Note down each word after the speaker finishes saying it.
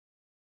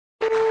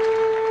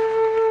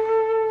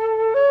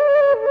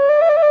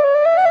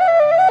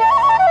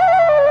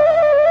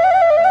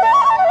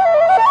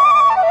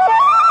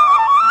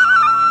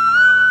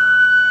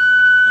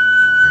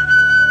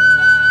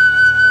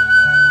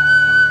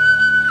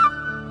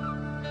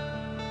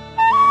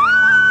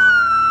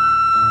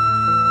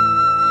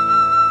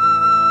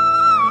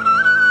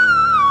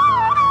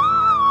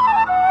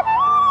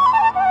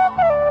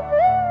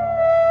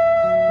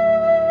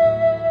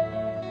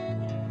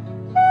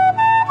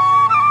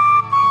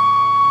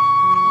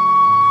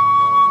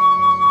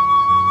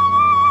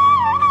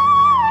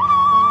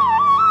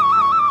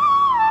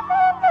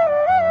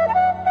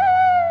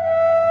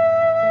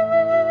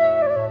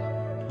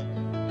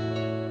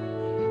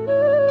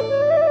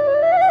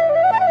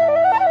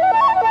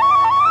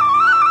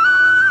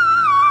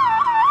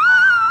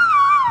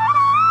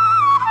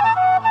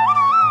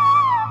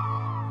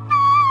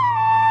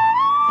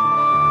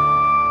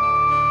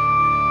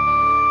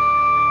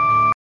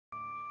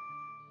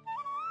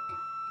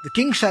The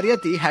king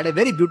Sharyati had a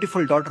very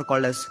beautiful daughter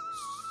called as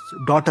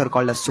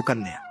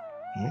Sukanya.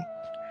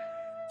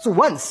 So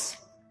once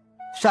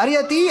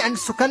Sharyati and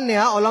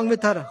Sukanya, along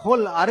with her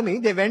whole army,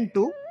 they went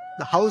to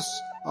the house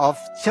of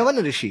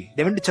Chavan Rishi.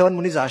 They went to Chavan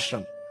Muni's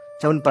ashram.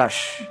 Chavan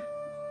Prash's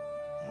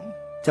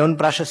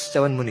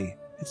Chavan Muni.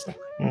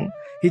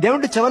 They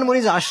went to Chavan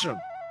Muni's ashram.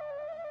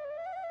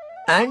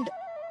 And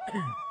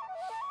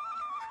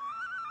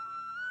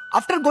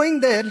after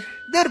going there,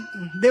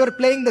 they were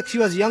playing. She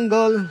was a young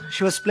girl.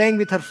 She was playing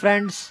with her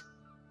friends.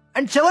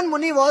 And Chavan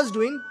Muni was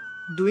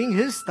doing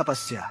his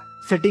tapasya,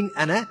 sitting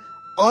in a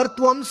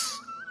earthworm's.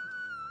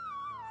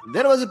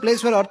 There was a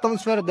place where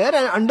earthworms were there,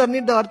 and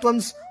underneath the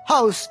earthworm's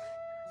house,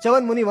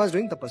 Chavan Muni was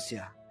doing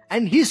tapasya.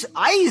 And his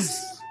eyes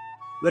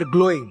were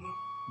glowing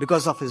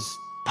because of his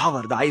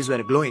power. The eyes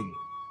were glowing.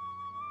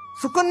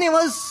 Sukanya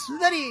was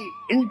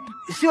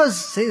she was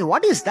saying,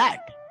 "What is that?"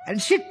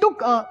 And she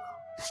took a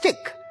stick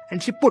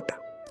and she put.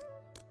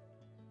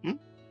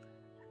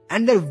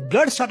 And the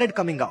blood started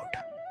coming out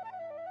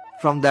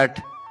from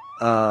that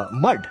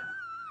mud.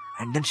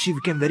 And then she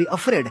became very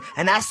afraid.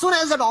 And as soon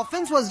as that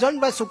offense was done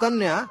by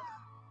Sukanya,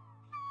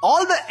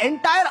 all the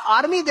entire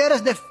army there,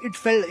 it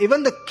fell,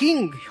 even the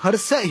king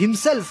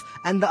himself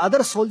and the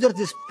other soldiers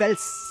just felt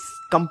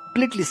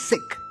completely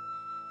sick.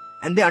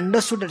 And they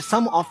understood that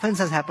some offense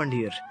has happened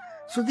here.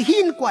 So he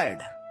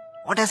inquired,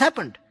 what has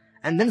happened?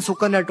 And then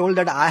Sukanya told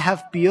that I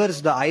have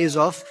pierced the eyes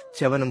of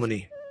Chavan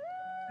Muni.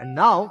 And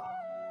now,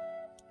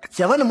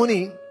 Chavan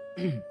Muni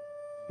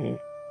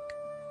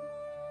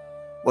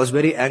was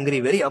very angry,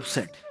 very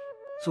upset.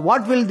 So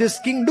what will this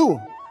king do?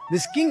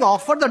 This king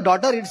offered the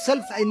daughter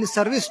itself in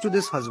service to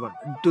this husband,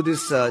 to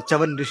this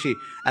Chavan Rishi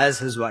as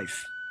his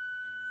wife.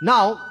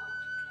 Now,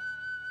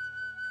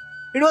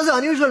 it was an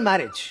unusual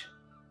marriage.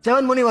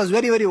 Chavan Muni was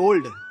very, very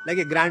old, like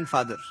a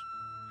grandfather.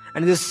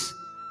 And this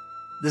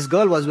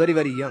girl was very,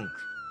 very young.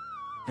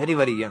 Very,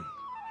 very young.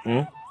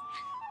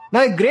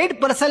 Now, a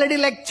great personality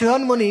like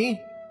Chavan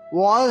Muni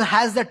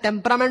has the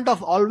temperament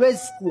of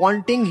always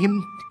wanting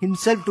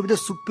himself to be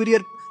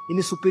in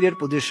a superior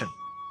position.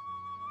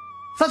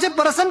 Such a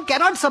person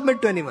cannot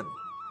submit to anyone.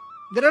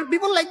 There are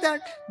people like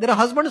that. There are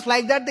husbands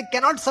like that. They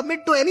cannot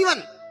submit to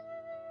anyone.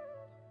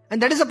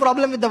 And that is a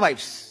problem with the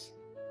wives.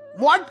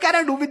 What can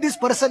I do with this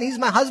person? He's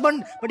my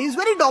husband, but he's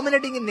very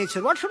dominating in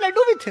nature. What should I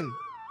do with him?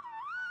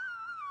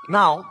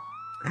 Now,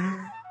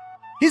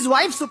 his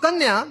wife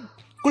Sukanya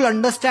could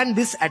understand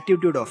this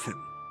attitude of him.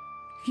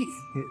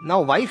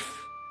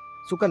 Wife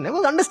Sukanya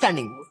was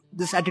understanding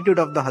this attitude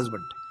of the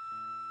husband.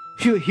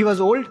 He was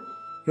old.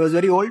 He was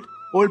very old.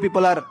 Old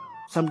people are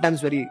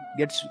sometimes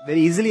gets very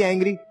easily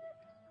angry.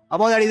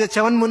 About that is a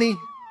Chavan Muni,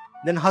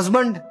 then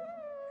husband.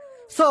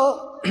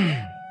 So,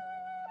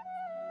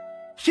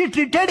 she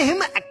treated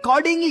him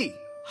accordingly.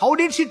 How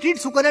did she treat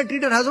Sukanya?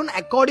 Treat her husband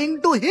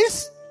according to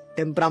his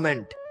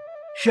temperament.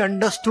 She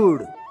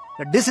understood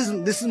that this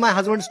is my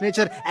husband's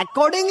nature.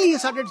 Accordingly,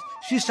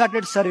 she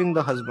started serving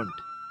the husband.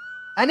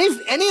 And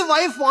if any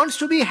wife wants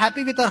to be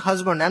happy with her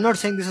husband, I'm not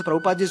saying this is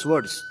Prabhupada's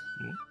words.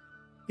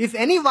 If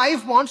any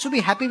wife wants to be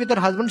happy with her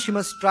husband, she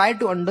must try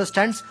to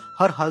understand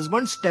her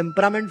husband's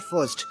temperament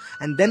first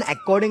and then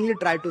accordingly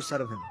try to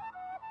serve him.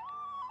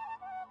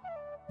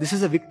 This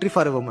is a victory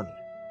for a woman,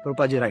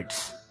 Prabhupada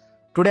writes.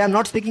 Today I'm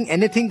not speaking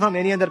anything from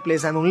any other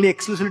place. I'm only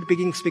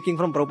exclusively speaking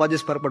from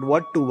Prabhupada's purport,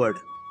 word to word.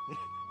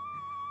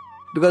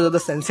 Because of the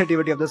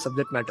sensitivity of the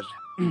subject matter.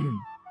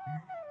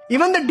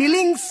 Even the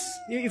dealings,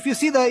 if you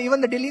see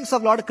even the dealings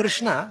of Lord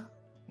Krishna,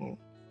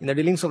 in the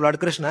dealings of Lord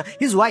Krishna,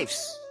 his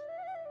wives,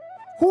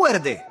 who were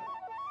they?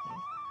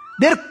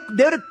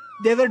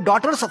 They were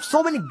daughters of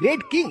so many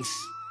great kings,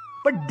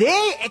 but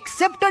they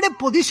accepted a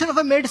position of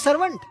a maid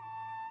servant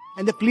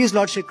and they pleased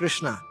Lord Shri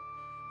Krishna.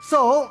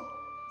 So,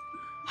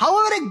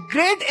 however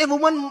great a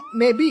woman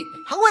may be,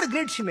 however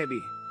great she may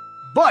be,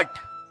 but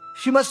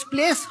she must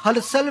place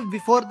herself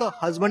before the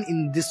husband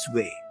in this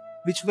way.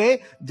 Which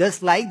way?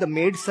 Just like the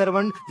maid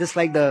servant, just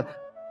like the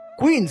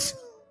queens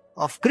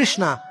of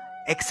Krishna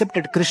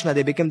accepted Krishna,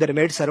 they became their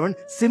maid servant.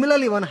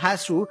 Similarly, one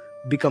has to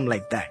become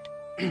like that.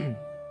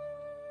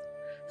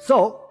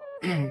 So,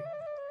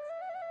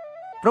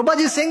 Prabhupada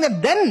is saying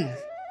that then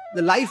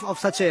the life of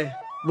such a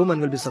woman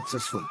will be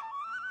successful.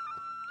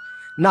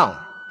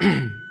 Now,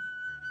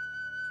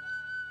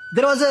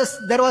 there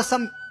was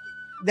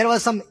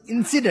some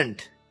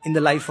incident in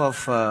the life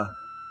of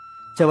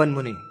Chavan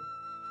Muni.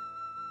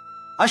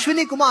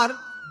 Ashwini Kumar,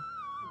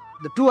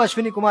 the two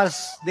Ashwini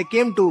Kumars, they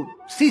came to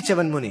see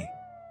Chavan Muni.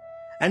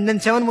 And then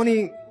Chavan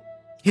Muni,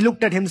 he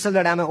looked at himself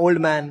that I am an old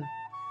man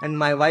and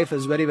my wife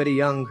is very, very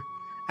young.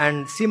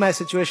 And see my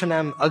situation, I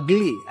am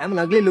ugly. I am an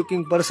ugly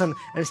looking person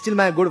and still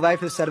my good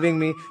wife is serving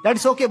me.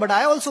 That's okay, but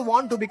I also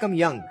want to become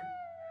young.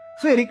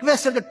 So he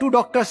requested the two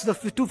doctors, the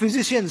two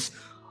physicians,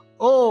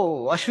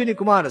 oh, Ashwini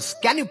Kumars,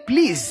 can you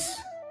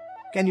please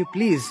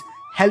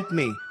help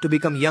me to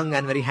become young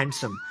and very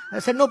handsome? I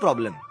said, no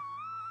problem.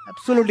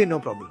 Absolutely no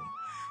problem.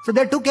 So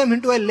they took him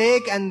into a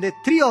lake and the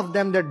three of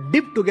them, they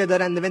dipped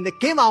together, and when they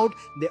came out,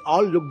 they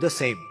all looked the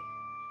same.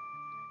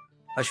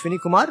 Ashwini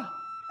Kumar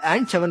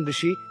and Chavan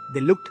Rishi, they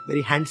looked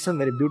very handsome,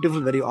 very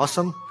beautiful, very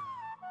awesome.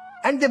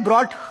 And they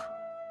brought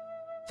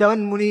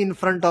Chavan Muni in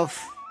front of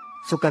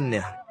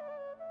Sukanya.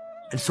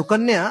 And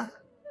Sukanya,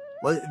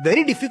 was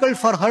very difficult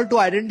for her to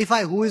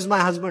identify who is my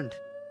husband.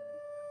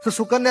 So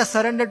Sukanya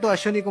surrendered to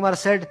Ashwini Kumar,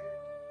 said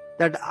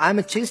that I am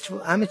a chaste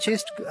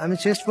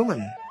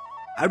woman.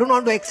 I don't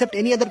want to accept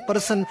any other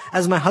person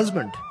as my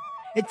husband.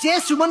 A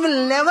chaste woman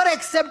will never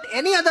accept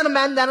any other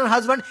man than her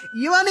husband,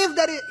 even if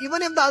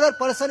the other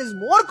person is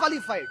more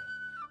qualified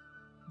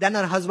than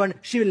her husband,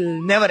 she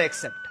will never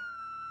accept.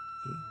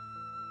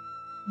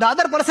 The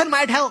other person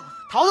might have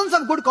thousands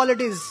of good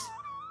qualities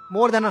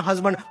more than her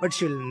husband, but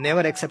she will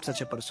never accept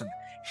such a person.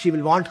 She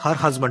will want her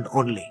husband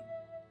only.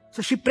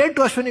 So she prayed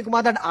to Ashwini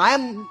Kumar that I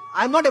am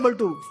not able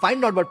to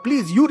find out, but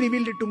please you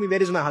reveal it to me,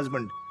 where is my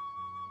husband,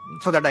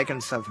 so that I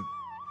can serve him.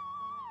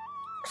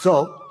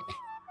 So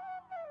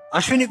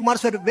Ashwini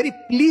Kumars were very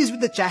pleased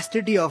with the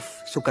chastity of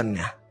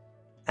Sukanya,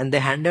 and they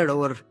handed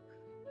over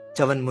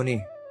Chavan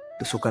Muni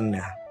to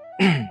Sukanya.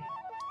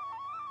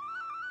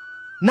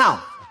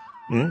 Now,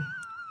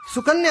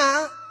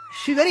 Sukanya,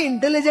 she very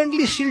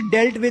intelligently, she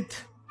dealt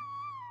with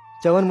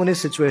Chavan Muni's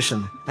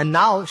situation, and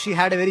now she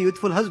had a very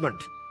youthful husband.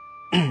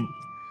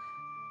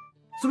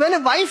 So when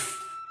a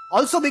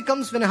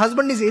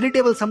husband is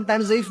irritable,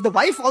 sometimes if the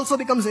wife also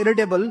becomes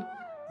irritable,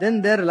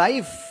 then their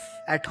life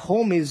at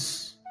home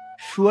is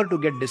sure to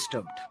get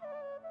disturbed.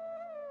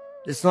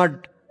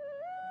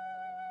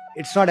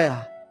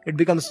 It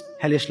becomes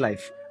hellish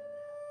life.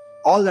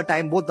 All the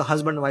time, both the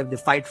husband and wife, they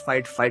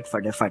fight.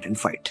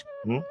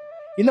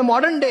 In the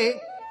modern day,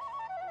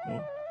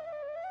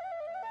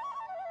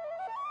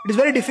 it is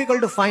very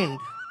difficult to find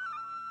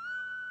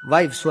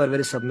wives who are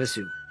very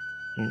submissive.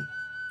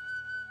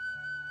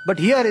 But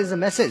here is a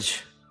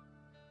message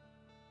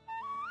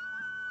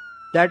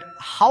that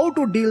how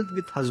to deal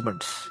with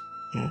husbands.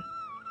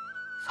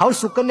 How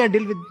Sukanya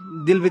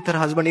deal with her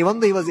husband, even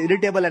though he was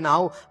irritable, and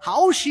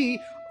how she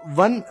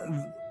won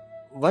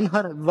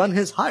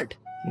his heart.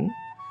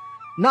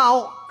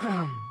 Now,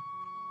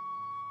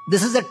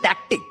 this is a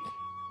tactic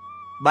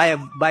by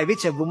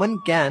which a woman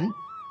can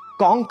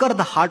conquer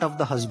the heart of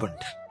the husband,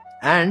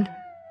 and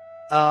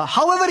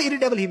however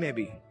irritable he may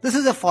be. This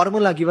is a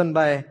formula given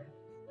by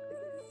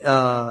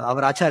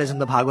our acharyas in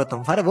the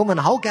Bhagavatam. For a woman,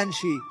 how can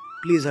she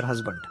please her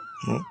husband?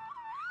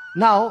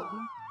 Now,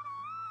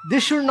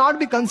 this should not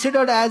be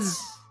considered as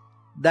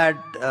that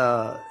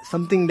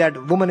something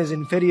that woman is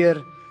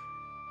inferior.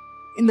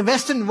 In the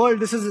Western world,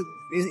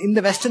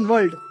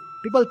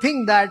 people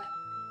think that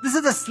this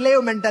is a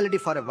slave mentality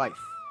for a wife.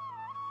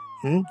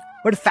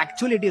 But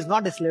factually, it is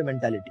not a slave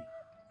mentality.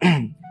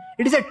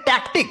 It is a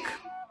tactic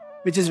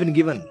which has been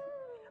given.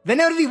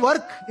 Whenever we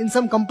work in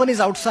some companies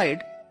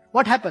outside,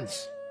 what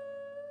happens?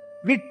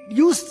 We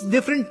use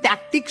different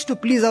tactics to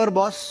please our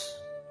boss,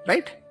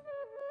 right?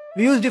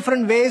 We use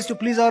different ways to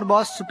please our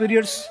boss,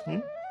 superiors.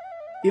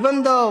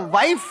 Even the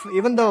wife,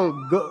 even the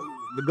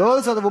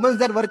girls or the women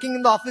that are working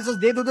in the offices,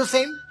 they do the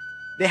same.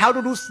 They have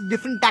to do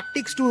different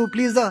tactics to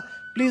please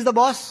the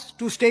boss,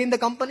 to stay in the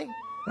company.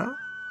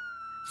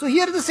 So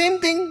here the same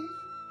thing.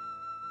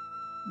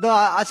 The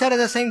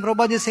acharyas are saying,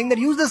 Prabhupada is saying that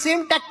use the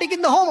same tactic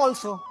in the home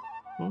also.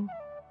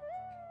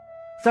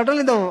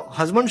 Certainly the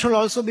husband should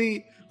also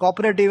be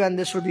cooperative and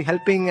they should be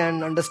helping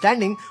and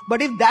understanding.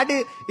 But if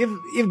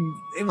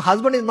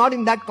husband is not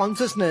in that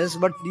consciousness,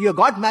 but you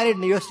got married,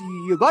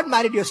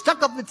 you're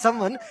stuck up with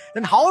someone,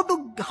 then how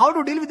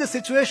to deal with the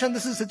situation?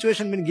 This is a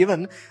situation been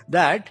given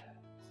that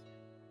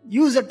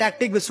use a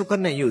tactic which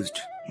Sukanya used.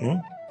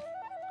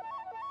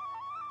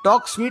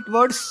 Talk sweet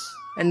words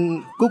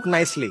and cook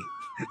nicely.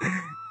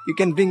 You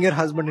can bring your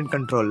husband in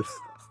control.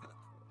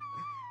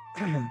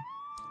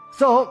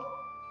 So,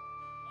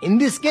 in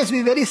this case,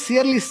 we very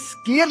clearly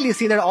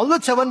see that although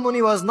Chavan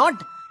Muni was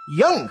not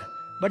young,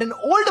 but an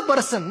old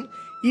person,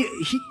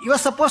 he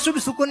was supposed to be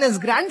Sukanya's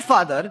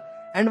grandfather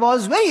and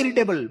was very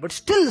irritable. But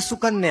still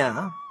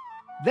Sukanya,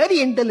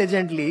 very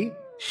intelligently,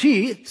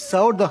 she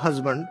served the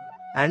husband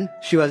and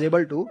she was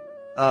able to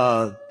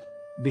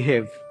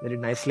behave very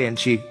nicely, and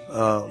she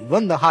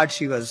won the heart.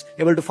 She was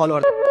able to follow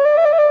her.